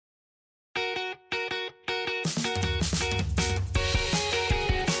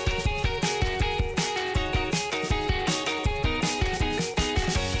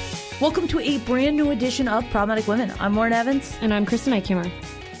Welcome to a brand new edition of Problematic Women. I'm Lauren Evans. And I'm Kristen Eichhammer.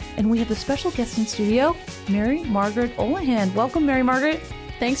 And we have a special guest in studio, Mary Margaret Olahan. Welcome, Mary Margaret.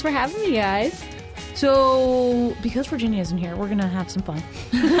 Thanks for having me, guys. So, because Virginia isn't here, we're going to have some fun.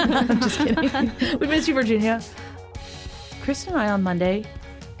 I'm just kidding. We miss you, Virginia. Kristen and I on Monday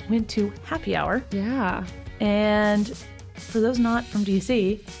went to happy hour. Yeah. And for those not from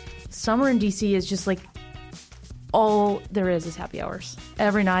D.C., summer in D.C. is just like all there is happy hours.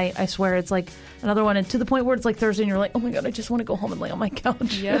 Every night, I swear, it's like another one. And to the point where it's like Thursday and you're like, oh my God, I just want to go home and lay on my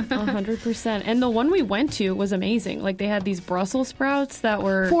couch. Yeah, 100%. And the one we went to was amazing. Like they had these Brussels sprouts that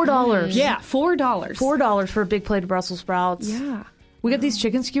were $4. Yeah, $4. $4 for a big plate of Brussels sprouts. Yeah. We got these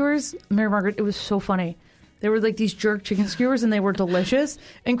chicken skewers. Mary Margaret, it was so funny. They were like these jerk chicken skewers, and they were delicious.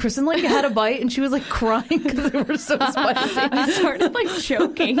 And Kristen like had a bite, and she was like crying because they were so spicy. I started like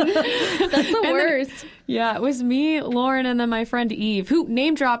choking. That's the worst. Yeah, it was me, Lauren, and then my friend Eve, who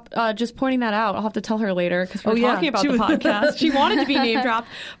name dropped, just pointing that out. I'll have to tell her later because we're talking about the podcast. She wanted to be name dropped.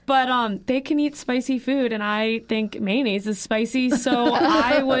 But they can eat spicy food, and I think mayonnaise is spicy. So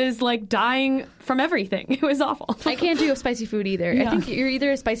I was like dying from everything. It was awful. I can't do spicy food either. Yeah. I think you're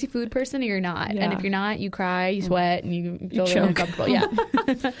either a spicy food person or you're not. Yeah. And if you're not, you cry, you sweat, and you feel really uncomfortable. Yeah.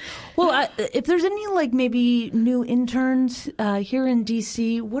 Well, if there's any like maybe new interns here in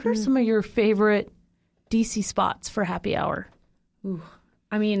D.C., what are some of your favorite D.C. spots for happy hour? Ooh.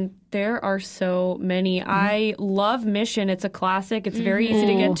 I mean, there are so many. I love Mission. It's a classic. It's very easy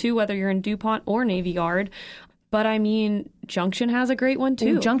to get to, whether you're in DuPont or Navy Yard. But I mean, Junction has a great one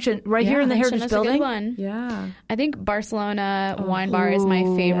too. Junction, right here in the Junction Heritage is a Building. good one. Yeah. I think Barcelona Wine Bar is my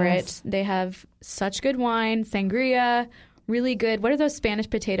favorite. Yes. They have such good wine, sangria, really good. What are those Spanish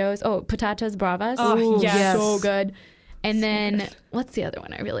potatoes? Oh, patatas bravas. Oh, yes. So good. And then, what's the other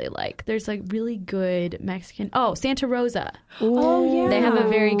one I really like? There's like really good Mexican. Oh, Santa Rosa. Oh, yeah. They have a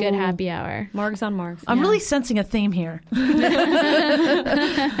very good happy hour. Margs on Margs. I'm really sensing a theme here.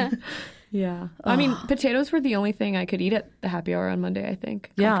 Yeah. I mean, potatoes were the only thing I could eat at the happy hour on Monday, I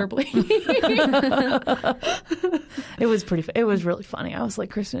think, comfortably. It was it was really funny. I was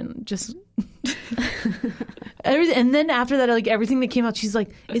like, Kristen, just... And then after that, like everything that came out, she's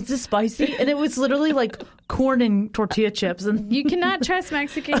like, is this spicy? And it was literally like corn and tortilla chips. And You cannot trust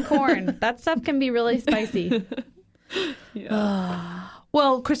Mexican corn. That stuff can be really spicy.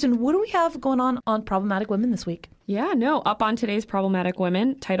 well, Kristen, what do we have going on Problematic Women this week? Yeah, no. Up on today's Problematic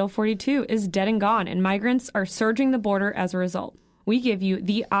Women, Title 42 is dead and gone, and migrants are surging the border as a result. We give you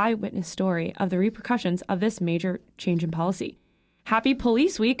the eyewitness story of the repercussions of this major change in policy. Happy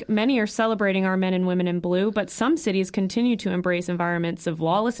Police Week. Many are celebrating our men and women in blue, but some cities continue to embrace environments of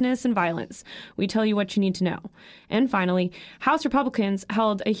lawlessness and violence. We tell you what you need to know. And finally, House Republicans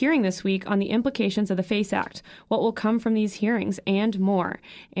held a hearing this week on the implications of the FACE Act, what will come from these hearings, and more.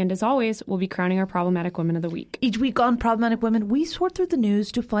 And as always, we'll be crowning our Problematic Women of the Week. Each week on Problematic Women, we sort through the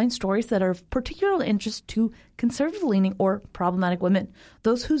news to find stories that are of particular interest to conservative-leaning or problematic women,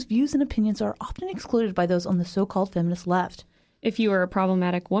 those whose views and opinions are often excluded by those on the so-called feminist left. If you are a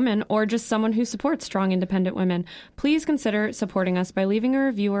problematic woman or just someone who supports strong, independent women, please consider supporting us by leaving a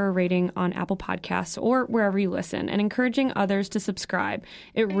review or a rating on Apple Podcasts or wherever you listen and encouraging others to subscribe.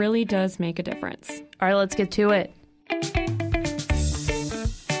 It really does make a difference. All right, let's get to it.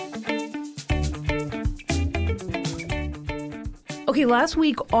 Okay, last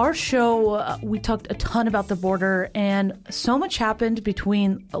week, our show, we talked a ton about the border, and so much happened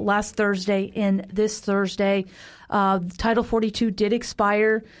between last Thursday and this Thursday. Title 42 did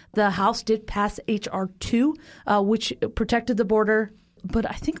expire. The House did pass H.R. 2, which protected the border. But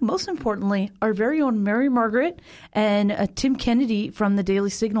I think most importantly, our very own Mary Margaret and Tim Kennedy from the Daily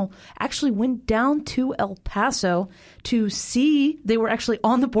Signal actually went down to El Paso to see. They were actually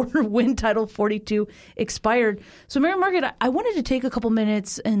on the border when Title 42 expired. So, Mary Margaret, I wanted to take a couple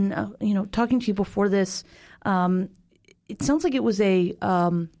minutes and, talking to you before this. It sounds like it was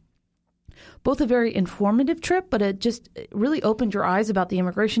both a very informative trip, but it really opened your eyes about the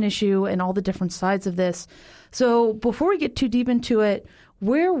immigration issue and all the different sides of this. So before we get too deep into it,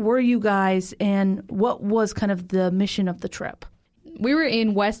 where were you guys and what was kind of the mission of the trip? We were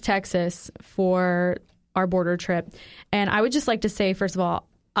in West Texas for our border trip. And I would just like to say, first of all,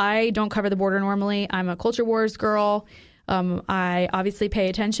 I don't cover the border normally. I'm a culture wars girl. I obviously pay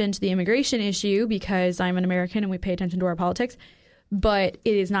attention to the immigration issue because I'm an American and we pay attention to our politics. But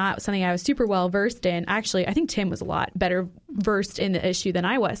it is not something I was super well versed in. Actually, I think Tim was a lot better versed in the issue than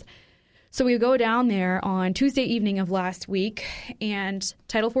I was. So we go down there on Tuesday evening of last week, and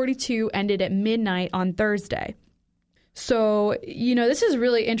Title 42 ended at midnight on Thursday. So, this is a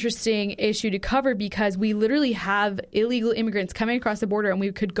really interesting issue to cover because we literally have illegal immigrants coming across the border, and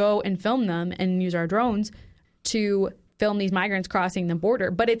we could go and film them and use our drones to film these migrants crossing the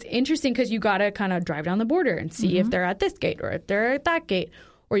border. But it's interesting because you got to kind of drive down the border and see if they're at this gate or if they're at that gate.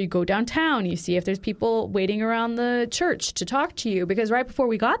 Or you go downtown, you see if there's people waiting around the church to talk to you. Because right before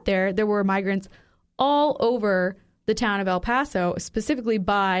we got there, there were migrants all over the town of El Paso, specifically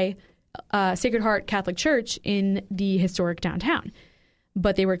by Sacred Heart Catholic Church in the historic downtown.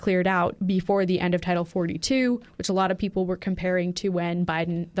 But they were cleared out before the end of Title 42, which a lot of people were comparing to when the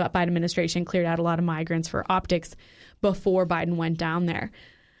Biden administration cleared out a lot of migrants for optics before Biden went down there.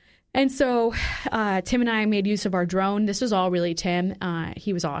 And so Tim and I made use of our drone. This was all really Tim.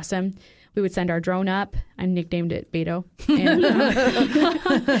 He was awesome. We would send our drone up. I nicknamed it Beto. And,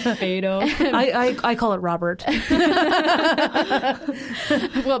 Beto. I call it Robert.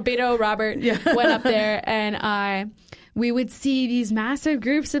 Well, Beto, Robert went up there, and we would see these massive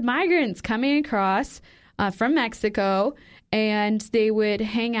groups of migrants coming across from Mexico, and they would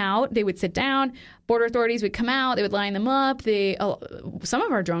hang out. They would sit down. Border authorities would come out. They would line them up. Some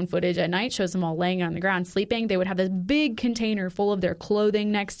of our drone footage at night shows them all laying on the ground sleeping. They would have this big container full of their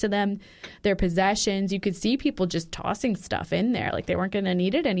clothing next to them, their possessions. You could see people just tossing stuff in there like they weren't going to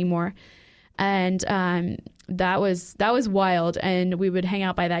need it anymore. And that was wild. And we would hang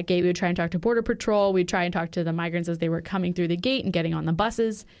out by that gate. We would try and talk to Border Patrol. We'd try and talk to the migrants as they were coming through the gate and getting on the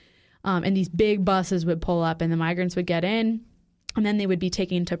buses. And these big buses would pull up and the migrants would get in. And then they would be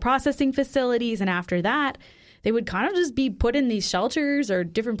taken to processing facilities. And after that, they would kind of just be put in these shelters or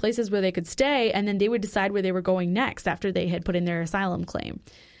different places where they could stay. And then they would decide where they were going next after they had put in their asylum claim.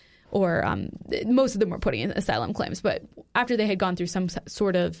 Or most of them were putting in asylum claims. But after they had gone through some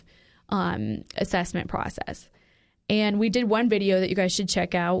sort of assessment process. And we did one video that you guys should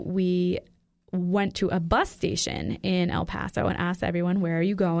check out. We went to a bus station in El Paso and asked everyone, where are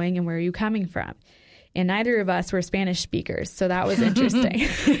you going and where are you coming from? And neither of us were Spanish speakers, so that was interesting.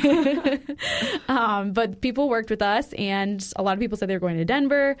 But people worked with us, and a lot of people said they were going to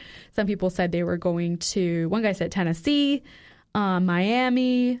Denver. Some people said they were going to, one guy said Tennessee,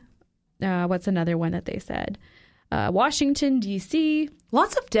 Miami. What's another one that they said? Washington, D.C.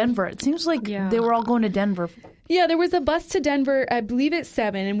 Lots of Denver. It seems like they were all going to Denver. Yeah, there was a bus to Denver, I believe at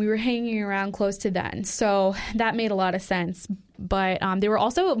 7, and we were hanging around close to then. So that made a lot of sense. But there were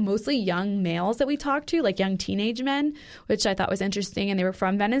also mostly young males that we talked to, like young teenage men, which I thought was interesting. And they were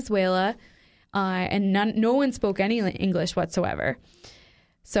from Venezuela, and no one spoke any English whatsoever.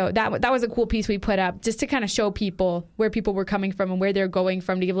 So that was a cool piece we put up just to kind of show people where people were coming from and where they're going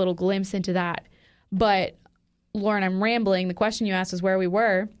from, to give a little glimpse into that. But Lauren, I'm rambling. The question you asked was where we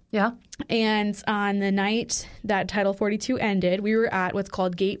were. Yeah. And on the night that Title 42 ended, we were at what's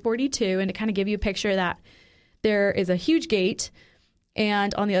called Gate 42. And to kind of give you a picture that there is a huge gate,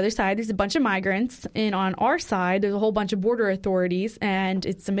 and on the other side, there's a bunch of migrants. And on our side, there's a whole bunch of border authorities. And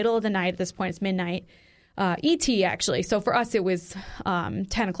it's the middle of the night at this point. It's midnight. ET, actually. So for us, it was 10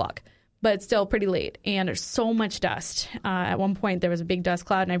 o'clock. But it's still pretty late, and there's so much dust. At one point, there was a big dust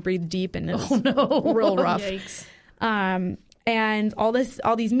cloud, and I breathed deep, and it was real rough. Yikes. And all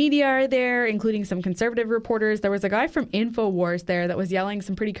these media are there, including some conservative reporters. There was a guy from InfoWars there that was yelling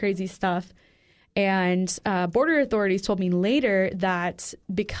some pretty crazy stuff. And border authorities told me later that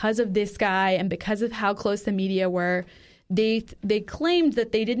because of this guy and because of how close the media were, they claimed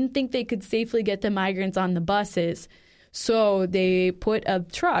that they didn't think they could safely get the migrants on the buses. So they put a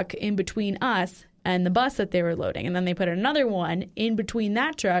truck in between us and the bus that they were loading. And then they put another one in between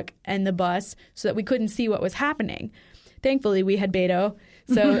that truck and the bus so that we couldn't see what was happening. Thankfully, we had Beto.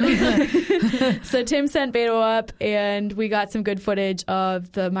 So Tim sent Beto up, and we got some good footage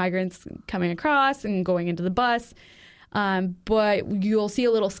of the migrants coming across and going into the bus. But you'll see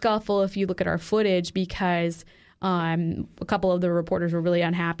a little scuffle if you look at our footage, because a couple of the reporters were really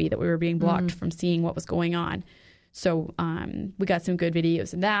unhappy that we were being blocked from seeing what was going on. So we got some good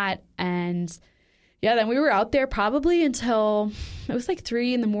videos of that. And yeah, then we were out there probably until it was like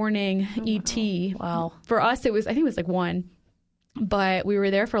 3 a.m. ET. Wow. For us, I think it was like 1. But we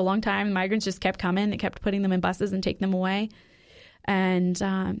were there for a long time. The migrants just kept coming. They kept putting them in buses and taking them away. And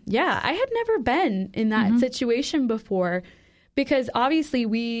yeah, I had never been in that situation before, because obviously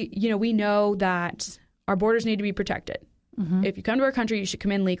we know that our borders need to be protected. If you come to our country, you should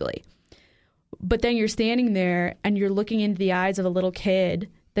come in legally. But then you're standing there and you're looking into the eyes of a little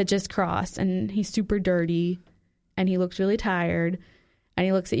kid that just crossed, and he's super dirty and he looks really tired, and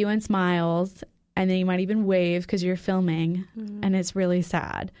he looks at you and smiles, and then you might even wave because you're filming, and it's really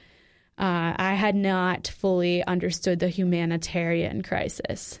sad. I had not fully understood the humanitarian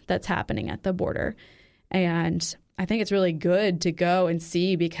crisis that's happening at the border. And I think it's really good to go and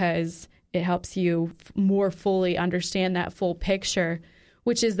see, because it helps you more fully understand that full picture,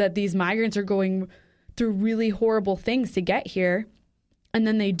 which is that these migrants are going through really horrible things to get here. And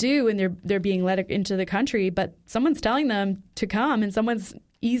then they do, and they're being let into the country, but someone's telling them to come, and someone's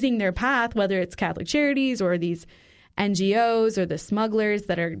easing their path, whether it's Catholic Charities or these NGOs or the smugglers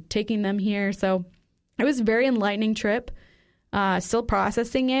that are taking them here. So it was a very enlightening trip. Still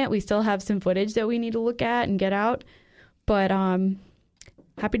processing it. We still have some footage that we need to look at and get out. But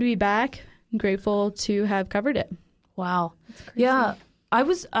happy to be back. I'm grateful to have covered it. Wow. Yeah. I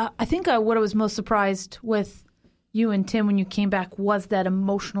think what I was most surprised with you and Tim when you came back was that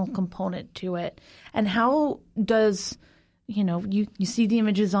emotional component to it. And how does, you see the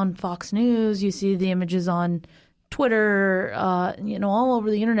images on Fox News, you see the images on Twitter, all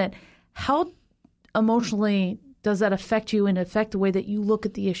over the internet. How emotionally does that affect you and affect the way that you look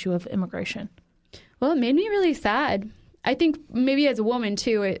at the issue of immigration? Well, it made me really sad. I think maybe as a woman,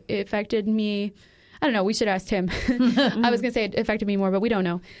 too, it affected me. I don't know. We should ask Tim. I was going to say it affected me more, but we don't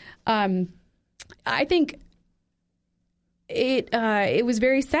know. I think it was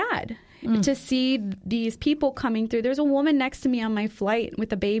very sad to see these people coming through. There's a woman next to me on my flight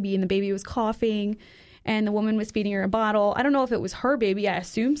with a baby, and the baby was coughing, and the woman was feeding her a bottle. I don't know if it was her baby. I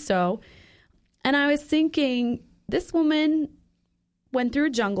assume so. And I was thinking, this woman went through a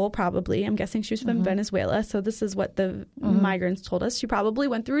jungle, probably. I'm guessing she was from Venezuela, so this is what the migrants told us. She probably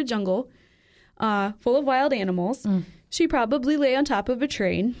went through a jungle full of wild animals. She probably lay on top of a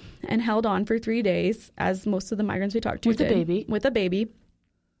train and held on for 3 days, as most of the migrants we talked to did. With a baby.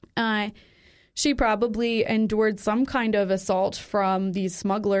 She probably endured some kind of assault from these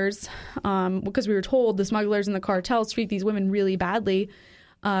smugglers, because we were told the smugglers and the cartels treat these women really badly.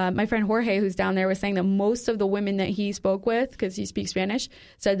 My friend Jorge, who's down there, was saying that most of the women that he spoke with, because he speaks Spanish,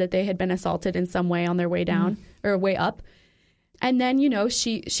 said that they had been assaulted in some way on their way down or way up. And then,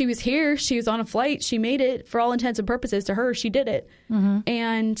 she was here. She was on a flight. She made it. For all intents and purposes, to her, she did it.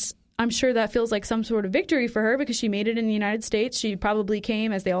 And I'm sure that feels like some sort of victory for her, because she made it in the United States. She probably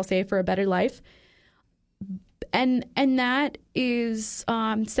came, as they all say, for a better life. And that is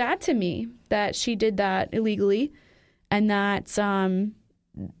sad to me, that she did that illegally, and that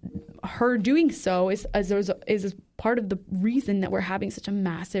her doing so is part of the reason that we're having such a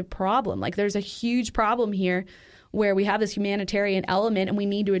massive problem. Like, there's a huge problem here where we have this humanitarian element and we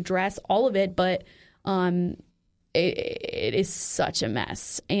need to address all of it, but it is such a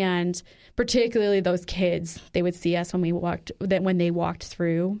mess. And particularly those kids, they would see us when they walked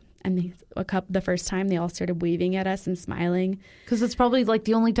through, and the first time they all started waving at us and smiling. Because it's probably like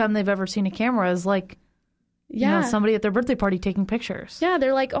the only time they've ever seen a camera is like, somebody at their birthday party taking pictures. Yeah,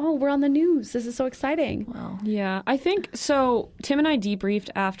 they're like, oh, we're on the news. This is so exciting. Wow. Yeah, I think so. Tim and I debriefed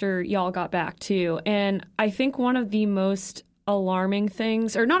after y'all got back, too. And I think one of the most alarming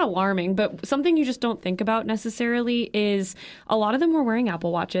things, or not alarming, but something you just don't think about necessarily, is a lot of them were wearing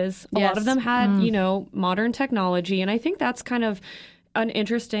Apple Watches. A lot of them had, modern technology. And I think that's kind of an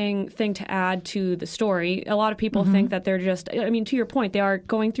interesting thing to add to the story. A lot of people think that they're just, to your point, they are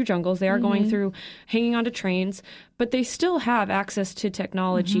going through jungles, they are going through hanging onto trains, but they still have access to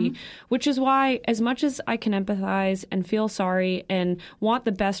technology, which is why, as much as I can empathize and feel sorry and want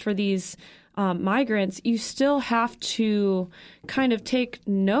the best for these migrants, you still have to kind of take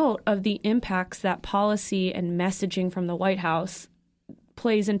note of the impacts that policy and messaging from the White House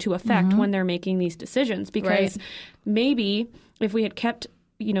plays into effect when they're making these decisions. Because maybe if we had kept,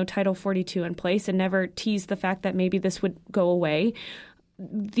 Title 42 in place and never teased the fact that maybe this would go away,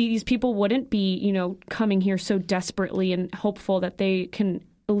 these people wouldn't be, coming here so desperately and hopeful that they can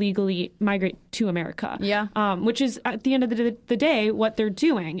illegally migrate to America. Yeah. Which is, at the end of the day, what they're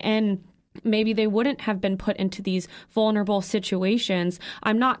doing. And maybe they wouldn't have been put into these vulnerable situations.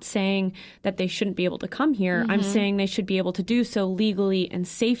 I'm not saying that they shouldn't be able to come here. I'm saying they should be able to do so legally and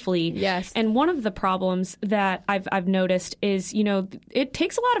safely. Yes. And one of the problems that I've noticed is, it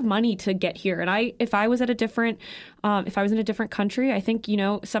takes a lot of money to get here. And if I was in a different country, I think,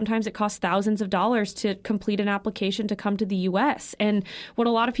 sometimes it costs thousands of dollars to complete an application to come to the U.S. And what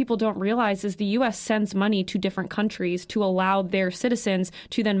a lot of people don't realize is the U.S. sends money to different countries to allow their citizens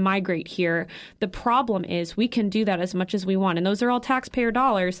to then migrate here. The problem is we can do that as much as we want. And those are all taxpayer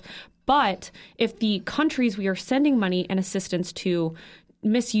dollars. But if the countries we are sending money and assistance to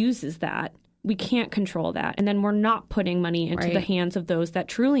misuses that, we can't control that. And then we're not putting money into the hands of those that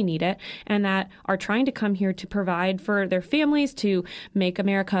truly need it and that are trying to come here to provide for their families, to make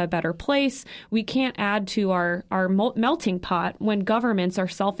America a better place. We can't add to our melting pot when governments are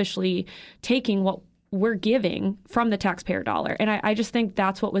selfishly taking what we're giving from the taxpayer dollar. And I just think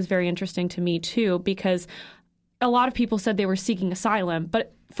that's what was very interesting to me, too, because a lot of people said they were seeking asylum,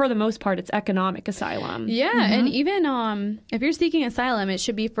 but for the most part, it's economic asylum. Yeah, and even if you're seeking asylum, it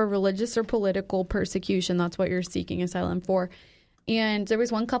should be for religious or political persecution. That's what you're seeking asylum for. And there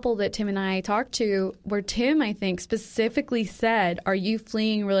was one couple that Tim and I talked to where Tim, I think, specifically said, are you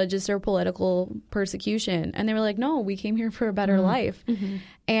fleeing religious or political persecution? And they were like, no, we came here for a better life.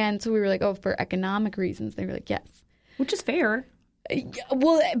 And so we were like, oh, for economic reasons. They were like, yes. Which is fair.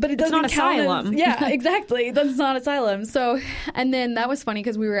 Well, but it doesn't not count asylum. Yeah, exactly. That's not asylum. So, and then that was funny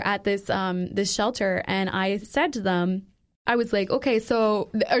because we were at this this shelter, and I said to them, I was like, okay, so,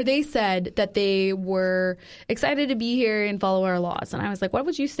 or they said that they were excited to be here and follow our laws. And I was like, what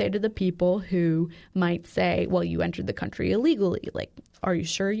would you say to the people who might say, well, you entered the country illegally? Like, are you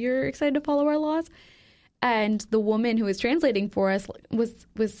sure you're excited to follow our laws? And the woman who was translating for us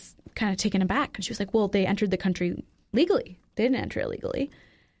was kind of taken aback. And she was like, well, they entered the country legally. They didn't enter illegally.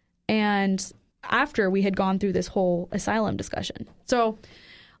 And after we had gone through this whole asylum discussion. So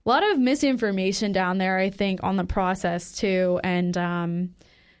a lot of misinformation down there, I think, on the process, too. And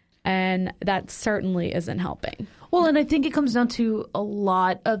that certainly isn't helping. Well, and I think it comes down to a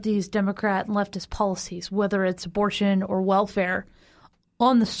lot of these Democrat and leftist policies, whether it's abortion or welfare.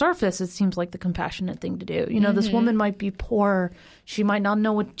 On the surface, it seems like the compassionate thing to do. You know, this woman might be poor. She might not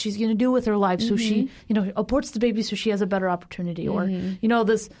know what she's going to do with her life. So she, aborts the baby so she has a better opportunity. Or,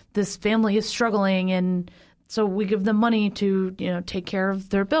 this family is struggling, and so we give them money to, take care of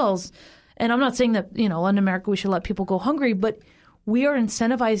their bills. And I'm not saying that, in America we should let people go hungry, but we are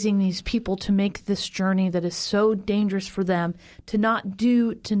incentivizing these people to make this journey that is so dangerous for them to not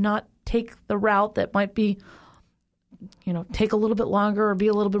take the route that might be, take a little bit longer or be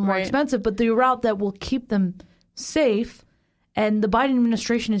a little bit more expensive, but the route that will keep them safe. And the Biden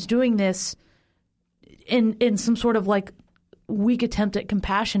administration is doing this in some sort of like weak attempt at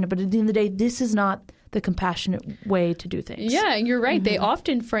compassion. But at the end of the day, this is not the compassionate way to do things. Yeah, you're right. They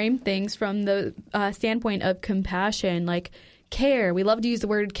often frame things from the standpoint of compassion, like care. We love to use the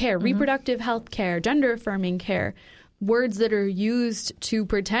word care, reproductive health care, gender affirming care. Words that are used to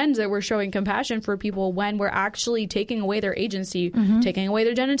pretend that we're showing compassion for people when we're actually taking away their agency, taking away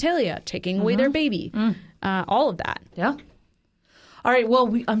their genitalia, taking away their baby, all of that. Yeah. All right.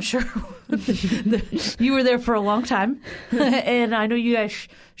 Well, I'm sure you were there for a long time, and I know you guys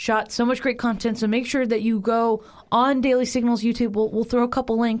shot so much great content. So make sure that you go on Daily Signals YouTube. We'll throw a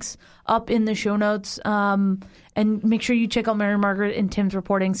couple links up in the show notes. And make sure you check out Mary Margaret and Tim's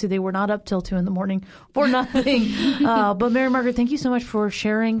reporting. So they were not up till 2 a.m. for nothing. But Mary Margaret, thank you so much for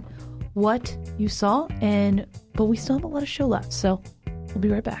sharing what you saw. But we still have a lot of show left. So we'll be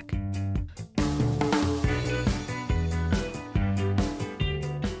right back.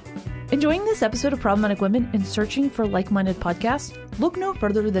 Enjoying this episode of Problematic Women and searching for like-minded podcasts? Look no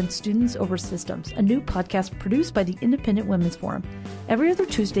further than Students Over Systems, a new podcast produced by the Independent Women's Forum. Every other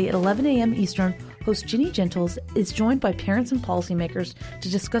Tuesday at 11 a.m. Eastern, host Ginny Gentles is joined by parents and policymakers to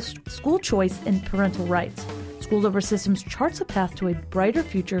discuss school choice and parental rights. Schools Over Systems charts a path to a brighter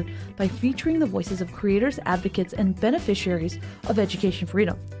future by featuring the voices of creators, advocates, and beneficiaries of education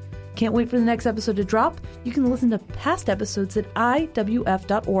freedom. Can't wait for the next episode to drop? You can listen to past episodes at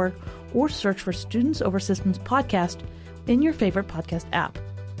iwf.org or search for Students Over Systems podcast in your favorite podcast app.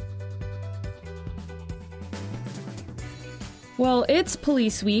 Well, it's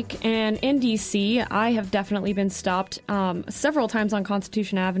police week, and in D.C., I have definitely been stopped several times on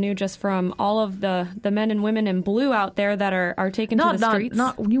Constitution Avenue just from all of the men and women in blue out there that are taken to the streets.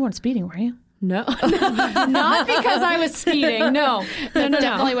 You weren't speeding, were you? No, not because I was speeding. No.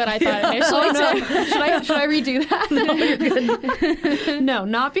 Definitely what I thought initially. Should I redo that? No, you're good. No,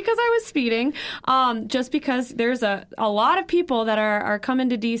 not because I was speeding. Just because there's a lot of people that are coming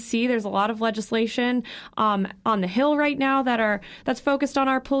to D.C. There's a lot of legislation on the Hill right now that's focused on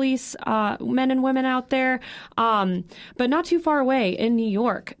our police men and women out there. But not too far away in New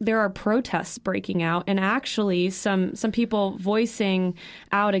York, there are protests breaking out, and actually some people voicing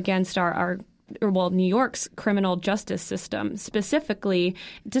out against New York's criminal justice system, specifically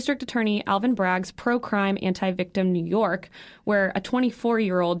District Attorney Alvin Bragg's pro-crime, anti-victim New York, where a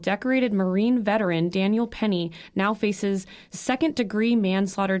 24-year-old decorated Marine veteran, Daniel Penny, now faces second-degree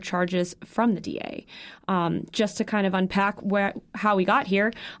manslaughter charges from the DA. Just to kind of unpack how we got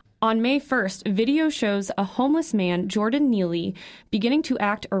here, on May 1st, video shows a homeless man, Jordan Neely, beginning to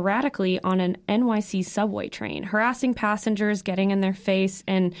act erratically on an NYC subway train, harassing passengers, getting in their face,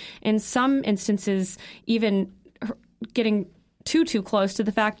 and in some instances even getting too close to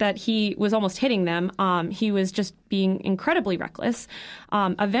the fact that he was almost hitting them. He was just being incredibly reckless.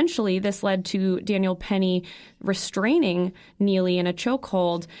 Eventually, this led to Daniel Penny restraining Neely in a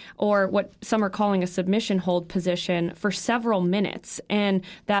chokehold, or what some are calling a submission hold position, for several minutes. And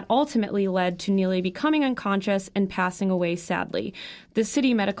that ultimately led to Neely becoming unconscious and passing away sadly. The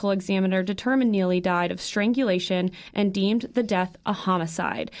city medical examiner determined Neely died of strangulation and deemed the death a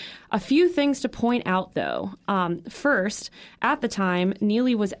homicide. A few things to point out, though. First, at the time,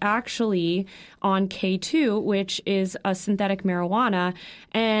 Neely was actually on K2, which is a synthetic marijuana.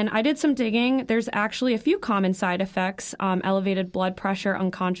 And I did some digging. There's actually a few common side effects, elevated blood pressure,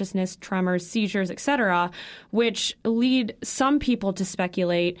 unconsciousness, tremors, seizures, etc., which lead some people to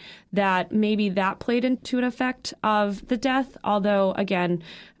speculate that maybe that played into an effect of the death, although, again,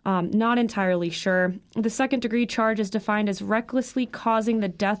 not entirely sure. The second-degree charge is defined as recklessly causing the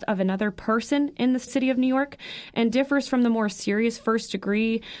death of another person in the city of New York and differs from the more serious first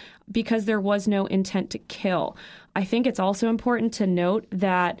degree because there was no intent to kill. I think it's also important to note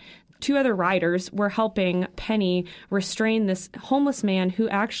that 2 other riders were helping Penny restrain this homeless man who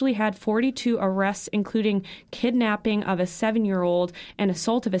actually had 42 arrests, including kidnapping of a 7-year-old and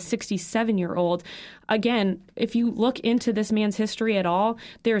assault of a 67-year-old. Again, if you look into this man's history at all,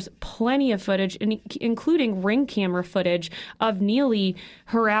 there's plenty of footage, including ring camera footage, of Neely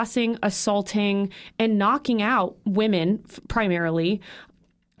harassing, assaulting, and knocking out women primarily.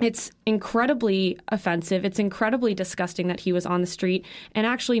 It's incredibly offensive. It's incredibly disgusting that he was on the street. And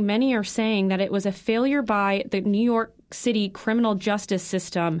actually, many are saying that it was a failure by the New York City criminal justice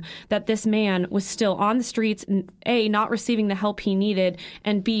system that this man was still on the streets, A, not receiving the help he needed,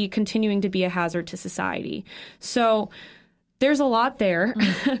 and B, continuing to be a hazard to society. So there's a lot there.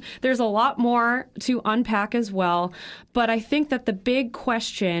 There's a lot more to unpack as well. But I think that the big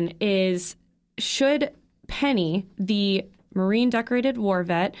question is, should Penny, the Marine decorated war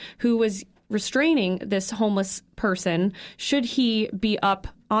vet who was restraining this homeless person, should he be up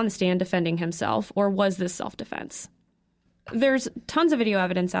on the stand defending himself, or was this self-defense? There's tons of video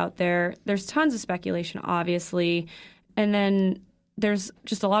evidence out there. There's tons of speculation, obviously. And then there's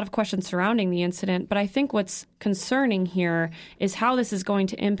just a lot of questions surrounding the incident. But I think what's concerning here is how this is going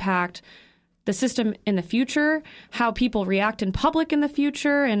to impact the system in the future, how people react in public in the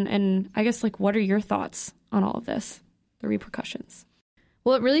future. And I guess, like, what are your thoughts on all of this? The repercussions?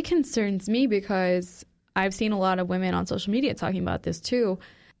 Well, it really concerns me because I've seen a lot of women on social media talking about this too.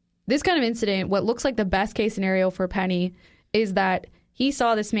 This kind of incident, what looks like the best case scenario for Penny is that he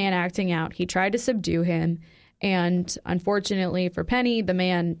saw this man acting out. He tried to subdue him. And unfortunately for Penny, the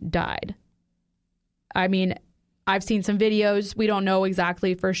man died. I mean, I've seen some videos. We don't know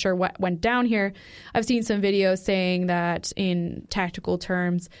exactly for sure what went down here. I've seen some videos saying that in tactical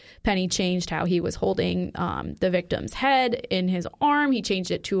terms, Penny changed how he was holding the victim's head in his arm. He changed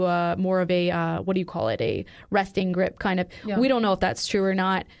it to a more of a, a resting grip kind of. Yeah. We don't know if that's true or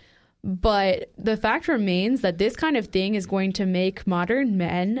not. But the fact remains that this kind of thing is going to make modern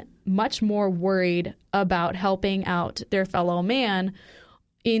men much more worried about helping out their fellow man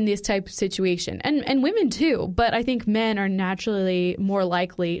in this type of situation, and women too. But I think men are naturally more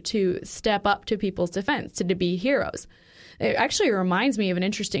likely to step up to people's defense, to be heroes. It actually reminds me of an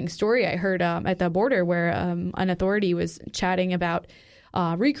interesting story I heard at the border where an authority was chatting about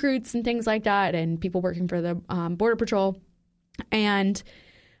recruits and things like that and people working for the Border Patrol. And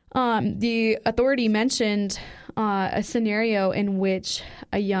the authority mentioned a scenario in which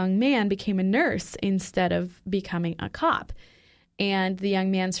a young man became a nurse instead of becoming a cop. And the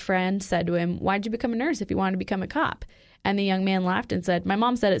young man's friend said to him, "Why'd you become a nurse if you wanted to become a cop?" And the young man laughed and said, "My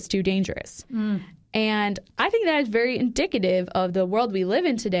mom said it's too dangerous." And I think that is very indicative of the world we live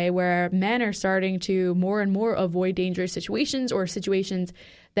in today, where men are starting to more and more avoid dangerous situations or situations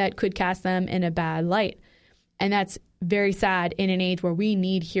that could cast them in a bad light. And that's very sad in an age where we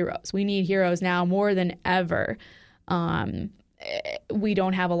need heroes. We need heroes now more than ever. We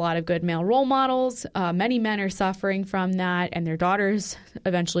don't have a lot of good male role models. Many men are suffering from that, and their daughters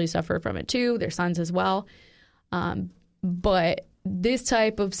eventually suffer from it too, their sons as well. But this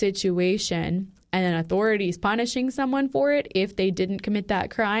type of situation and then authorities punishing someone for it if they didn't commit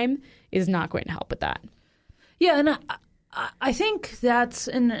that crime is not going to help with that. Yeah, and I think that's,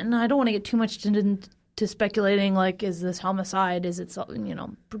 and I don't want to get too much into speculating, like, is this homicide? Is it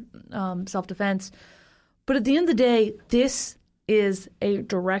self-defense? But at the end of the day, this is a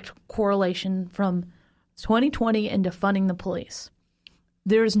direct correlation from 2020 and defunding the police.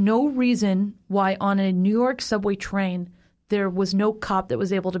 There's no reason why on a New York subway train there was no cop that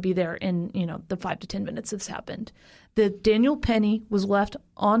was able to be there in, the 5 to 10 minutes this happened. That Daniel Penny was left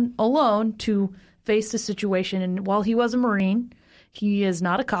on alone to faced a situation, and while he was a Marine, he is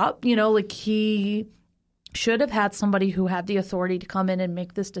not a cop. You know, like he should have had somebody who had the authority to come in and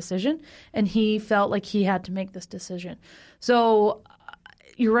make this decision, and he felt like he had to make this decision. So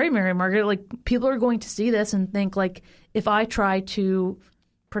you're right, Mary Margaret. Like, people are going to see this and think, like, if I try to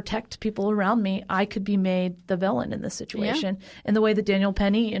protect people around me, I could be made the villain in this situation. Yeah. In the way that Daniel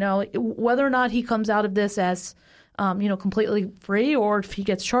Penny, you know, whether or not he comes out of this as completely free, or if he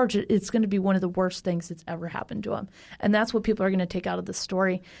gets charged, it's going to be one of the worst things that's ever happened to him. And that's what people are going to take out of this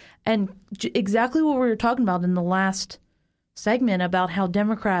story. And exactly what we were talking about in the last segment about how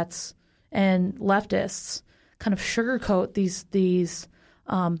Democrats and leftists kind of sugarcoat these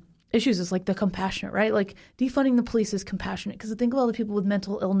issues is like the compassionate, right? Like, defunding the police is compassionate, because think of all the people with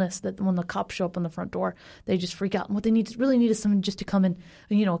mental illness that when the cops show up on the front door, they just freak out. And what they really need is someone just to come in,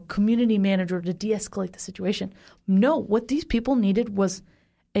 you know, a community manager to de-escalate the situation. No, what these people needed was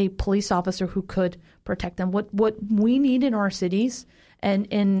a police officer who could protect them. What we need in our cities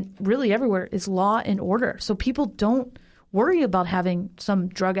and really everywhere is law and order. So people don't worry about having some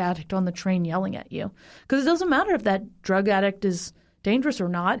drug addict on the train yelling at you, because it doesn't matter if that drug addict is dangerous or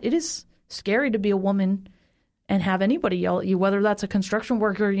not. It is scary to be a woman and have anybody yell at you, whether that's a construction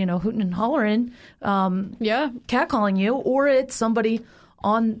worker, you know, hooting and hollering, catcalling you, or it's somebody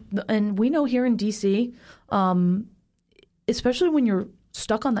and we know here in D.C., especially when you're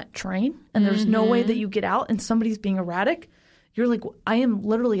stuck on that train and there's no way that you get out and somebody's being erratic, you're like, I am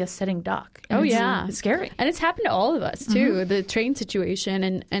literally a sitting duck. And it's scary. And it's happened to all of us, too, the train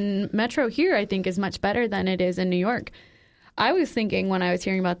situation. And Metro here, I think, is much better than it is in New York. I was thinking when I was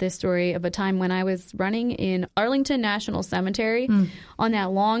hearing about this story of a time when I was running in Arlington National Cemetery on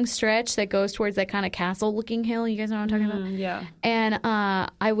that long stretch that goes towards that kind of castle-looking hill. You guys know what I'm talking about? Yeah. And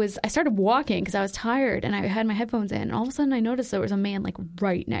I started walking because I was tired and I had my headphones in. And all of a sudden I noticed there was a man like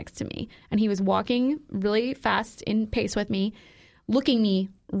right next to me. And he was walking really fast in pace with me, looking me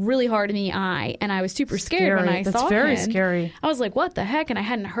really hard in the eye, and I was super scared when I saw him. That's very scary. I was like, what the heck? And I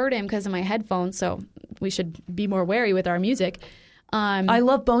hadn't heard him because of my headphones, so we should be more wary with our music. I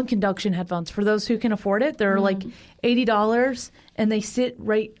love bone conduction headphones. For those who can afford it, they're like $80, and they sit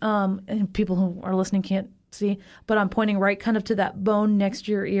right, and people who are listening can't see, but I'm pointing right kind of to that bone next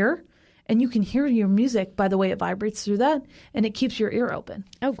to your ear. And you can hear your music by the way it vibrates through that, and it keeps your ear open.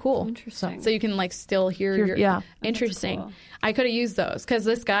 Oh, cool. Interesting. So you can like still hear your... Yeah. Interesting. Cool. I could have used those because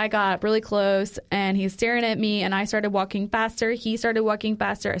this guy got really close, and he's staring at me, and I started walking faster. He started walking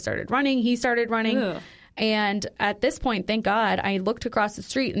faster. I started running. He started running. Ugh. And at this point, thank God, I looked across the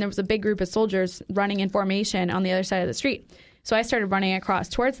street, and there was a big group of soldiers running in formation on the other side of the street. So I started running across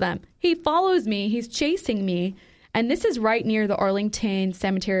towards them. He follows me. He's chasing me. And this is right near the Arlington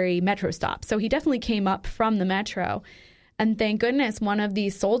Cemetery metro stop. So he definitely came up from the metro. And thank goodness one of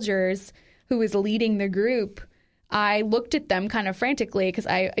these soldiers who was leading the group, I looked at them kind of frantically because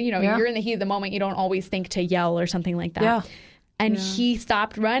you're in the heat of the moment. You don't always think to yell or something like that. Yeah. And he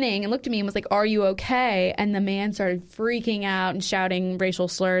stopped running and looked at me and was like, "Are you okay?" And the man started freaking out and shouting racial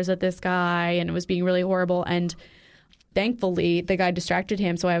slurs at this guy, and it was being really horrible. And thankfully, the guy distracted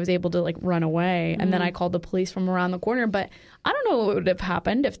him, so I was able to like run away. And then I called the police from around the corner. But I don't know what would have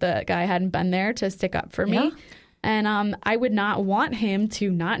happened if the guy hadn't been there to stick up for me. And I would not want him to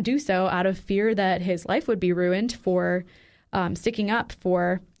not do so out of fear that his life would be ruined for sticking up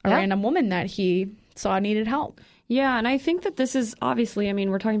for a random woman that he saw needed help. Yeah, and I think that this is obviously, I mean,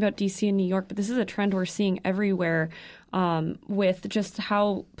 we're talking about D.C. and New York, but this is a trend we're seeing everywhere with just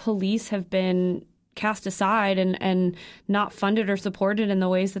how police have been cast aside and not funded or supported in the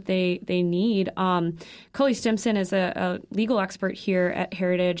ways that they need. Cully Stimson is a legal expert here at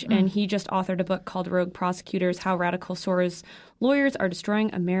Heritage, and he just authored a book called Rogue Prosecutors, How Radical Soros Lawyers Are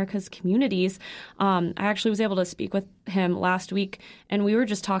Destroying America's Communities. I actually was able to speak with him last week, and we were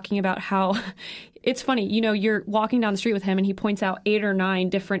just talking about how it's funny, you know, you're walking down the street with him and he points out 8 or 9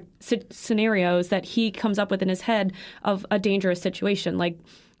 different scenarios that he comes up with in his head of a dangerous situation. Like,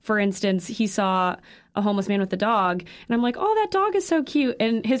 for instance, he saw a homeless man with a dog, and I'm like, oh, that dog is so cute.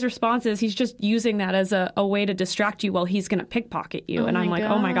 And his response is he's just using that as a way to distract you while he's going to pickpocket you. And I'm like,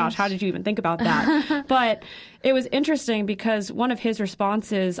 oh my gosh, how did you even think about that? But it was interesting because one of his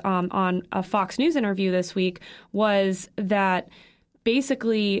responses on a Fox News interview this week was that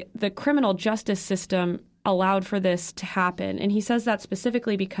basically the criminal justice system allowed for this to happen. And he says that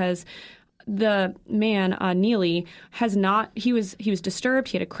specifically because the man, Neely, he was disturbed.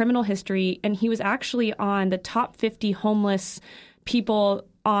 He had a criminal history, and he was actually on the top 50 homeless people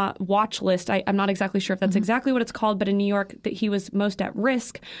watch list. I'm not exactly sure if that's exactly what it's called, but in New York, that he was most at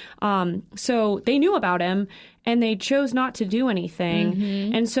risk. So they knew about him and they chose not to do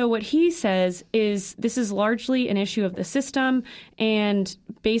anything. And so what he says is this is largely an issue of the system. And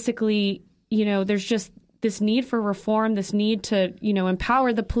basically, there's just this need for reform, this need to,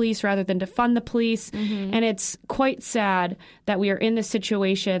 empower the police rather than defund the police. And it's quite sad that we are in this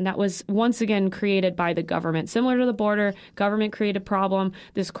situation that was once again created by the government. Similar to the border, government-created problem.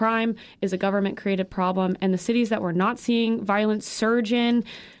 This crime is a government-created problem. And the cities that we're not seeing violence surge in,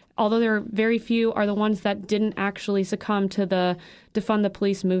 although there are very few, are the ones that didn't actually succumb to the defund the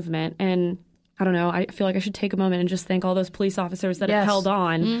police movement. And I don't know, I feel like I should take a moment and just thank all those police officers that have held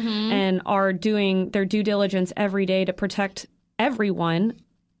on and are doing their due diligence every day to protect everyone.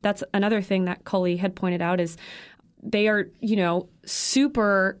 That's another thing that Cully had pointed out is they are,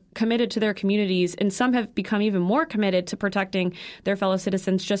 super committed to their communities, and some have become even more committed to protecting their fellow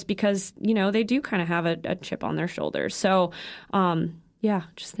citizens just because, they do kind of have a chip on their shoulders. So,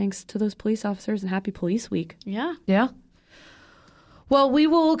 just thanks to those police officers and happy Police Week. Yeah. Yeah. Well, we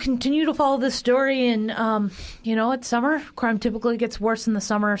will continue to follow this story, and, it's summer. Crime typically gets worse in the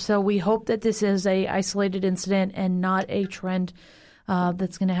summer, so we hope that this is a isolated incident and not a trend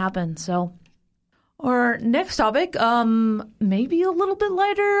that's going to happen. So our next topic, maybe a little bit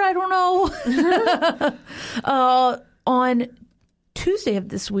lighter, I don't know. On Tuesday of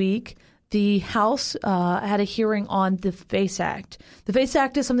this week, the House had a hearing on the FACE Act. The FACE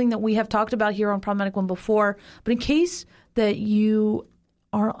Act is something that we have talked about here on Problematic One before, but in case that you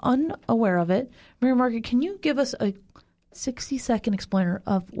are unaware of it, Mary Margaret, can you give us a 60-second explainer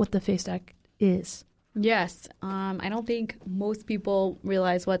of what the FACE Act is? Yes. I don't think most people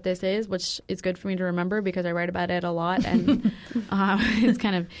realize what this is, which is good for me to remember because I write about it a lot. And it's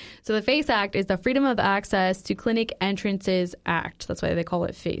kind of – so the FACE Act is the Freedom of Access to Clinic Entrances Act. That's why they call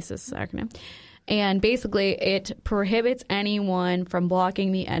it FACE, this acronym. And basically, it prohibits anyone from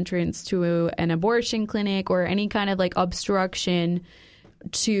blocking the entrance to an abortion clinic or any kind of obstruction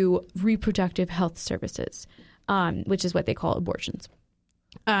to reproductive health services, which is what they call abortions.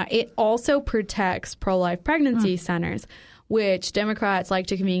 It also protects pro-life pregnancy centers, which Democrats like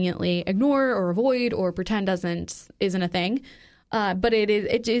to conveniently ignore or avoid or pretend isn't a thing. But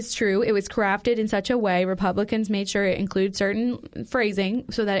it is true. It was crafted in such a way, Republicans made sure it included certain phrasing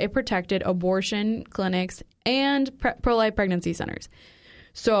so that it protected abortion clinics and pro-life pregnancy centers.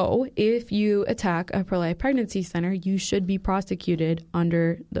 So if you attack a pro-life pregnancy center, you should be prosecuted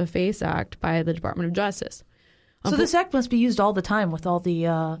under the FACE Act by the Department of Justice. So this act must be used all the time with all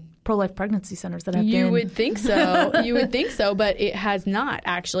the pro-life pregnancy centers that have been. You would think so. You would think so, but it has not,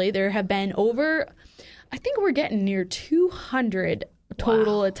 actually. There have been I think we're getting near 200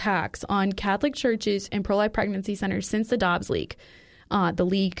 total attacks on Catholic churches and pro-life pregnancy centers since the Dobbs leak, the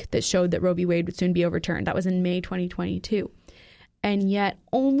leak that showed that Roe v. Wade would soon be overturned. That was in May 2022. And yet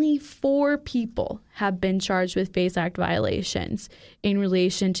only 4 people have been charged with FACE Act violations in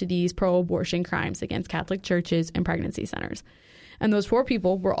relation to these pro-abortion crimes against Catholic churches and pregnancy centers. And those 4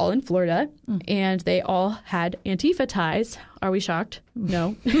 people were all in Florida, and they all had Antifa ties. Are we shocked?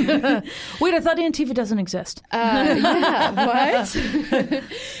 No. Wait, I thought Antifa doesn't exist. Yeah, what?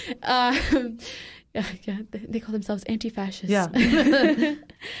 Yeah, they call themselves anti-fascists. Yeah.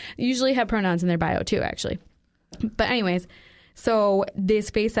 Usually have pronouns in their bio, too, actually. But anyways, so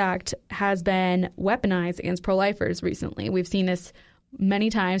this FACE Act has been weaponized against pro-lifers recently. We've seen this many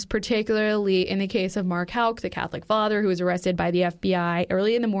times, particularly in the case of Mark Houck, the Catholic father who was arrested by the FBI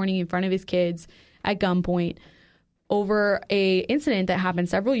early in the morning in front of his kids at gunpoint over a incident that happened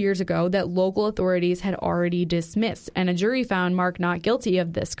several years ago that local authorities had already dismissed. And a jury found Mark not guilty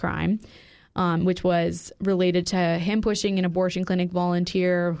of this crime, which was related to him pushing an abortion clinic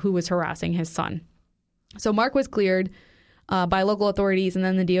volunteer who was harassing his son. So Mark was cleared by local authorities, and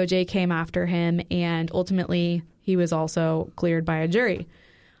then the DOJ came after him, and ultimately he was also cleared by a jury.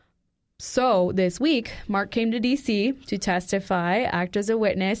 So this week, Mark came to D.C. to testify, act as a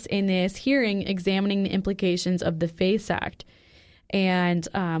witness in this hearing examining the implications of the FACE Act. And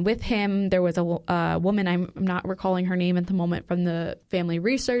with him, there was a woman, I'm not recalling her name at the moment, from the Family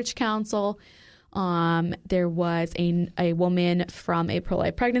Research Council. There was a woman from a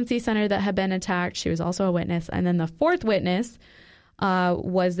pro-life pregnancy center that had been attacked. She was also a witness. And then the 4th witness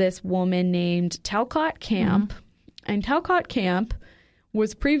was this woman named Talcott Camp. And Talcott Camp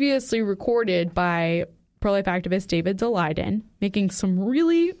was previously recorded by pro-life activist David Daleiden making some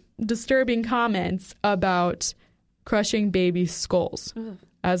really disturbing comments about crushing baby skulls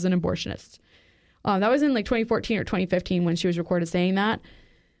as an abortionist. That was in 2014 or 2015 when she was recorded saying that.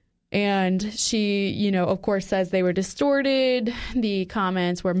 And she, of course, says they were distorted, the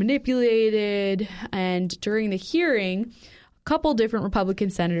comments were manipulated, and during the hearing, a couple different Republican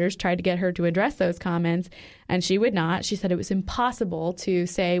senators tried to get her to address those comments, and she would not. She said it was impossible to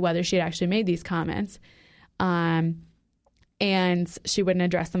say whether she had actually made these comments, and she wouldn't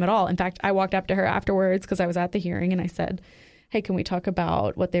address them at all. In fact, I walked up to her afterwards because I was at the hearing, and I said, hey, can we talk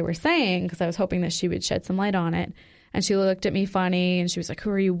about what they were saying? Because I was hoping that she would shed some light on it. And she looked at me funny, and she was like, who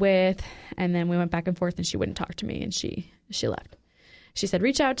are you with? And then we went back and forth, and she wouldn't talk to me, and she left. She said,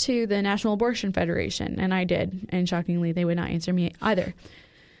 reach out to the National Abortion Federation, and I did. And shockingly, they would not answer me either.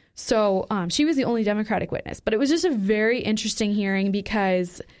 So she was the only Democratic witness. But it was just a very interesting hearing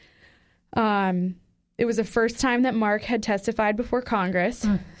because it was the first time that Mark had testified before Congress.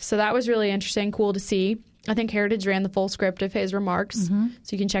 So that was really interesting, cool to see. I think Heritage ran the full script of his remarks, so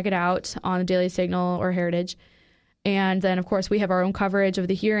you can check it out on the Daily Signal or Heritage. And then, of course, we have our own coverage of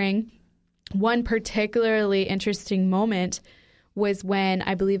the hearing. One particularly interesting moment was when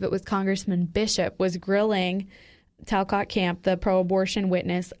I believe it was Congressman Bishop was grilling Talcott Camp, the pro-abortion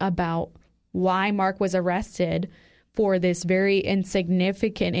witness, about why Mark was arrested for this very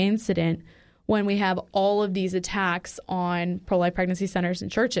insignificant incident when we have all of these attacks on pro-life pregnancy centers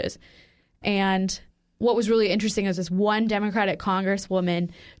and churches. And what was really interesting is this one Democratic congresswoman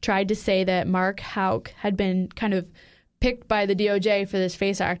tried to say that Mark Houck had been kind of picked by the DOJ for this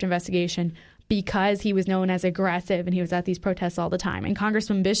FACE Act investigation because he was known as aggressive and he was at these protests all the time. And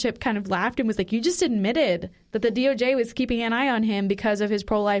Congressman Bishop kind of laughed and was like, you just admitted that the DOJ was keeping an eye on him because of his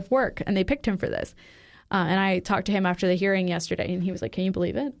pro-life work, and they picked him for this. And I talked to him after the hearing yesterday, and he was like, can you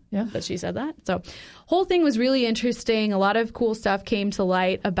believe it? Yeah. That she said that? So whole thing was really interesting. A lot of cool stuff came to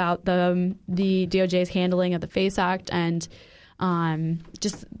light about the DOJ's handling of the FACE Act and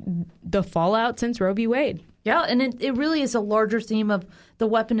just the fallout since Roe v. Wade. Yeah, and it really is a larger theme of the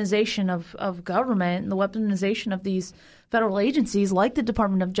weaponization of government and the weaponization of these federal agencies like the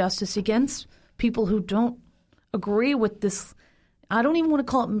Department of Justice against people who don't agree with this. I don't even want to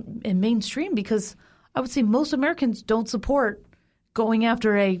call it mainstream because I would say most Americans don't support going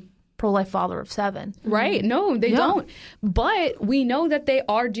after a pro-life father of 7. Right. No, they don't. But we know that they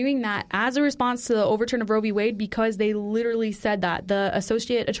are doing that as a response to the overturn of Roe v. Wade because they literally said that. The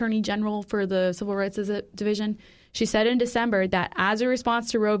Associate Attorney General for the Civil Rights Division, she said in December that as a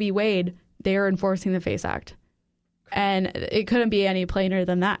response to Roe v. Wade, they are enforcing the FACE Act. And it couldn't be any plainer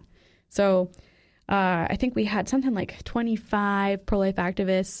than that. So I think we had something like 25 pro-life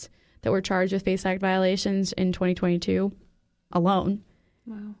activists that were charged with FACE Act violations in 2022 alone.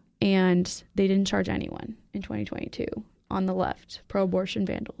 Wow. And they didn't charge anyone in 2022 on the left, pro-abortion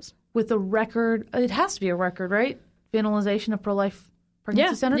vandals. With a record, it has to be a record, right? Vandalization of pro-life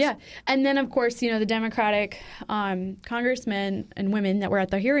pregnancy centers? Yeah. And then, of course, the Democratic congressmen and women that were at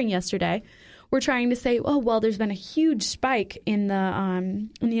the hearing yesterday were trying to say, oh, well, there's been a huge spike in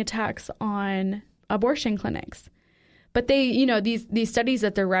the attacks on abortion clinics. But they, these studies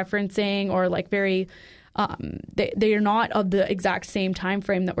that they're referencing or like very, they are not of the exact same time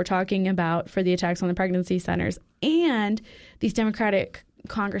frame that we're talking about for the attacks on the pregnancy centers. And these Democratic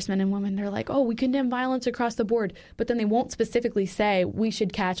congressmen and women, they're like, oh, we condemn violence across the board. But then they won't specifically say we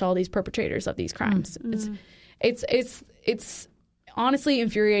should catch all these perpetrators of these crimes. Mm-hmm. It's honestly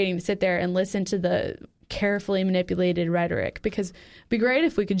infuriating to sit there and listen to the carefully manipulated rhetoric, because it'd be great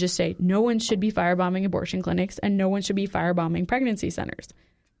if we could just say no one should be firebombing abortion clinics and no one should be firebombing pregnancy centers.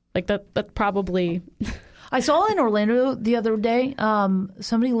 Like that probably. I saw in Orlando the other day,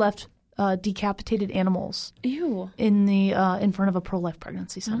 somebody left decapitated animals. Ew. in front of a pro-life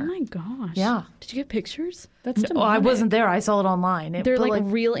pregnancy center. Oh my gosh. Yeah. Did you get pictures? That's demonic. I wasn't there. I saw it online. They're like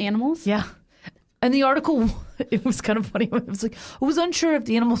real animals? Yeah. And the article, it was kind of funny. It was like, I was unsure if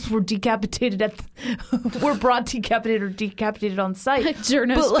the animals were decapitated were brought decapitated or decapitated on site. Like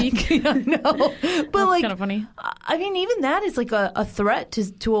journo speak. No. But that's like, kind of funny. I mean, even that is like a threat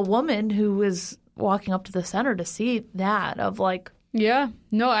to a woman who is walking up to the center to see that of like. Yeah.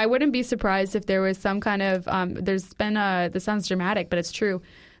 No, I wouldn't be surprised if there was some kind of, there's been this sounds dramatic, but it's true.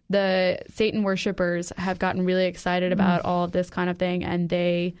 The Satan worshipers have gotten really excited about all of this kind of thing, and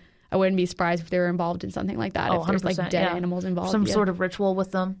I wouldn't be surprised if they were involved in something like that. Oh, if there's like dead animals involved. Some sort of ritual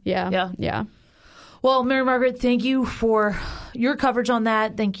with them. Yeah. Well, Mary Margaret, thank you for your coverage on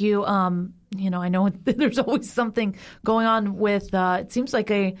that. Thank you. I know there's always something going on with, it seems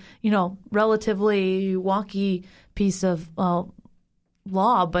like a, relatively wonky piece of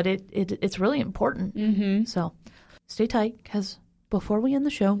law, but it's really important. Mm-hmm. So stay tight, because before we end the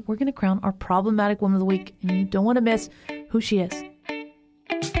show, we're going to crown our problematic woman of the week, and you don't want to miss who she is.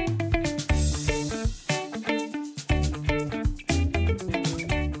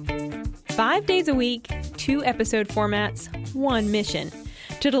 5 days a week, 2 episode formats, 1 mission: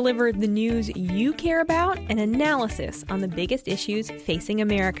 to deliver the news you care about and analysis on the biggest issues facing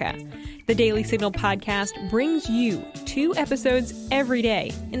America. The Daily Signal podcast brings you 2 episodes every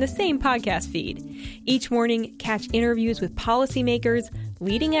day in the same podcast feed. Each morning, catch interviews with policymakers,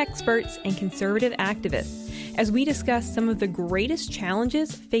 leading experts, and conservative activists as we discuss some of the greatest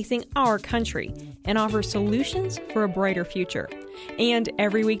challenges facing our country and offer solutions for a brighter future. And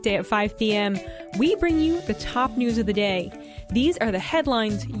every weekday at 5 p.m., we bring you the top news of the day. These are the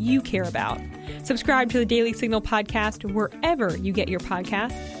headlines you care about. Subscribe to the Daily Signal podcast wherever you get your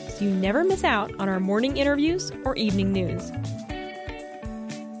podcasts so you never miss out on our morning interviews or evening news.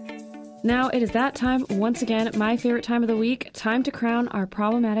 Now it is that time, once again, my favorite time of the week, time to crown our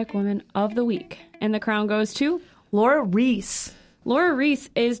Problematic Woman of the Week. And the crown goes to Laura Reese. Laura Reese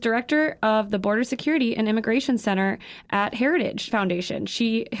is director of the Border Security and Immigration Center at Heritage Foundation.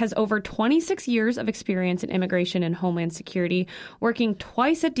 She has over 26 years of experience in immigration and homeland security, working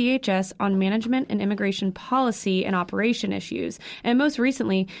twice at DHS on management and immigration policy and operation issues, and most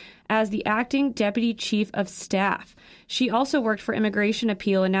recently as the acting deputy chief of staff. She also worked for Immigration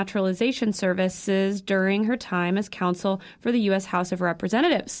Appeal and Naturalization Services during her time as counsel for the U.S. House of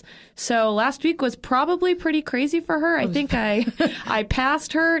Representatives. So last week was probably pretty crazy for her. I think I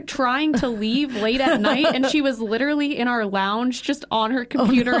passed her trying to leave late at night, and she was literally in our lounge just on her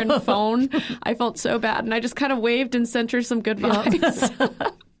computer and phone. I felt so bad, and I just kind of waved and sent her some good vibes.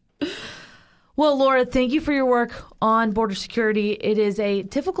 Well, Laura, thank you for your work on border security. It is a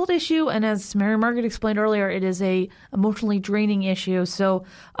difficult issue, and as Mary Margaret explained earlier, it is a emotionally draining issue. So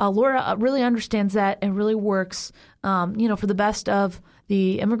Laura really understands that and really works, for the best of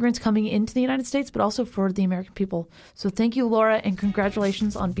the immigrants coming into the United States, but also for the American people. So thank you, Laura, and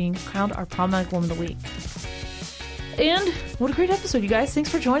congratulations on being crowned our Problematic Woman of the Week. And what a great episode, you guys. Thanks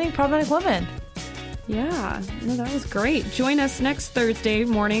for joining Problematic Women. Yeah, no, that was great. Join us next Thursday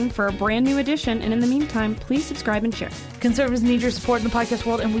morning for a brand new edition. And in the meantime, please subscribe and share. Conservatives need your support in the podcast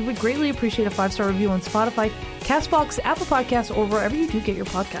world, and we would greatly appreciate a 5-star review on Spotify, CastBox, Apple Podcasts, or wherever you do get your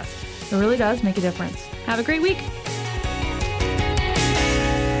podcasts. It really does make a difference. Have a great week.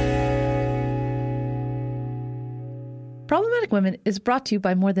 Problematic Women is brought to you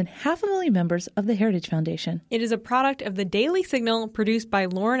by more than 500,000 members of the Heritage Foundation. It is a product of the Daily Signal, produced by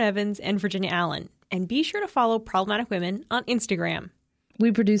Lauren Evans and Virginia Allen. And be sure to follow Problematic Women on Instagram.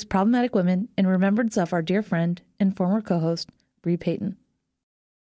 We produce Problematic Women in remembrance of our dear friend and former co-host, Bree Payton.